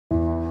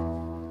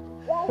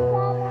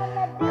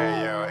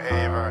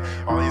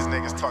All these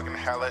niggas talking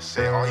hella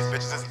shit. All these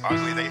bitches is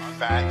ugly, they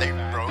fat, they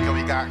broke, and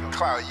we got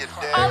clout, you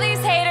dead. All these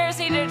haters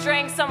need to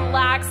drink some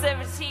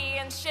laxivity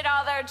and shit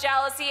all their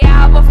jealousy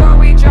out before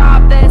we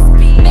drop this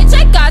beat. Bitch,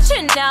 I got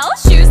Chanel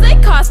shoes, they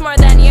cost more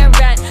than your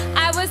rent.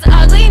 I was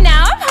ugly,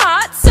 now I'm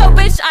hot, so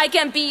bitch, I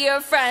can be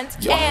your friend.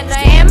 And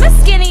I am a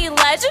skinny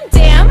legend,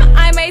 damn,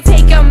 I may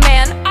take a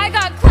man. I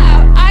got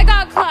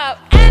clout,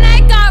 and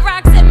I got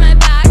rocks in my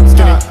back.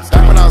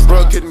 Back when I was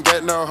broke, couldn't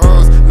get no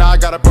hoes. Now I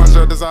got a bunch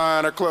of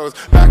designer clothes.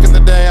 Back in the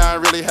day, I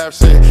ain't really have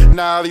shit.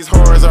 Now these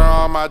whores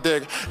are on my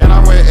dick. And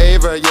I'm with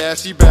Ava, yeah,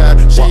 she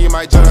bad. She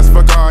might just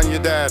fuck on your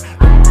dad.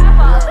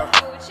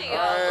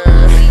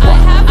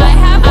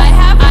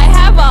 I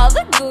have all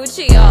the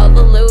Gucci, all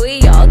the Louis,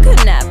 y'all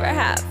could never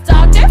have.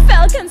 Dr.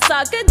 Phil can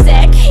suck a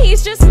dick,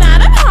 he's just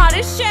mad I'm hot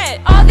as shit.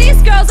 All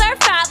these girls are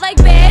fat like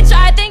bitch,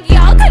 I think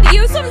y'all could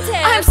use some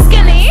tips. I'm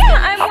skinny,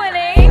 I'm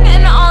winning,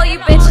 and all you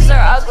bitches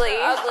are ugly.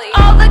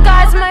 All the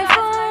guys on my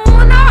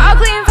phone are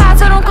ugly and fat,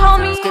 so don't call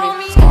me.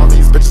 All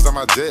these bitches on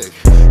my dick,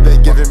 they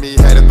giving me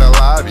head in the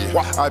lobby.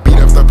 I beat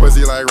up the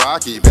pussy like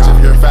Rocky. Bitch,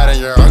 if you're fat and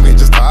you're ugly,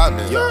 just pop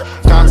me.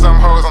 Got some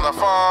hoes on the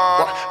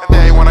phone, and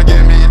they wanna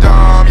get me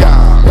dumb,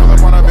 yeah. Pull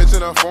up on a bitch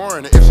in a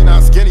foreign. If she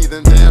not skinny,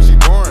 then damn, she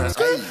boring.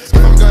 If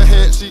I'm gonna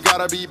hit, she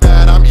gotta be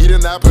bad. I'm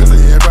eating that pussy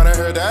in front of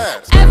her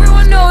dad.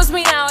 Everyone knows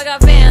me now, I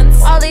got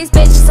fans. All these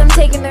bitches, I'm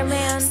taking their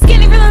man.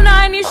 Skinny for the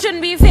 9, you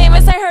shouldn't be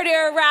famous. I heard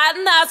you're a rat,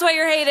 and that's why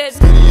you're hated.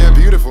 Skinny and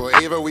beautiful,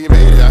 Ava, we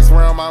made it. I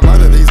swear on my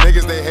mother, these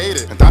niggas, they hate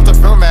it. And Dr.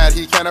 Phil mad,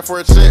 he can't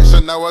afford shit.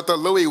 Should know what the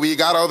Louis, we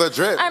got all the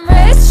drip. I'm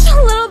rich,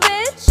 little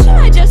bitch,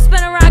 I just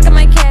spent a rack on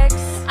my kicks.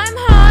 I'm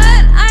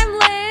hot, I'm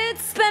lit,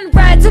 spend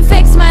bread to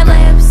fix my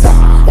lips.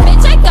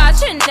 Bitch, I got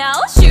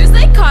Chanel shoes,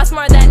 they cost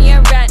more than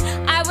your rent.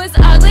 I was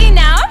ugly,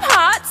 now I'm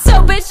hot,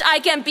 so bitch, I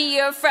can be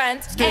your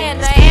friend.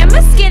 And I am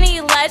a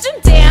skinny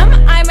legend, damn,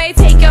 I may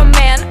take a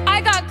man.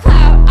 I got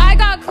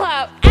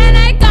clout, and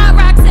I got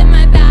rocks in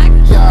my back.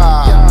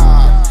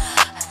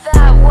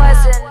 That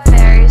wasn't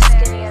very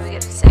skinny of you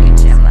to say,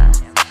 Jimba.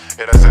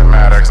 It doesn't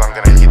matter, cause I'm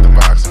gonna eat the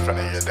box in front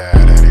of your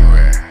dad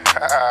anyway.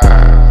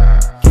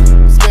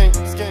 Skink.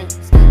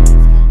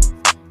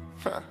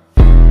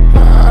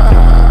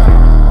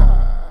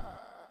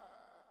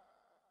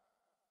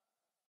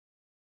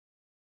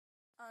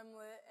 I'm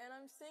lit and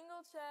I'm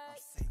single, check.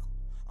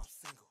 I'm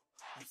single.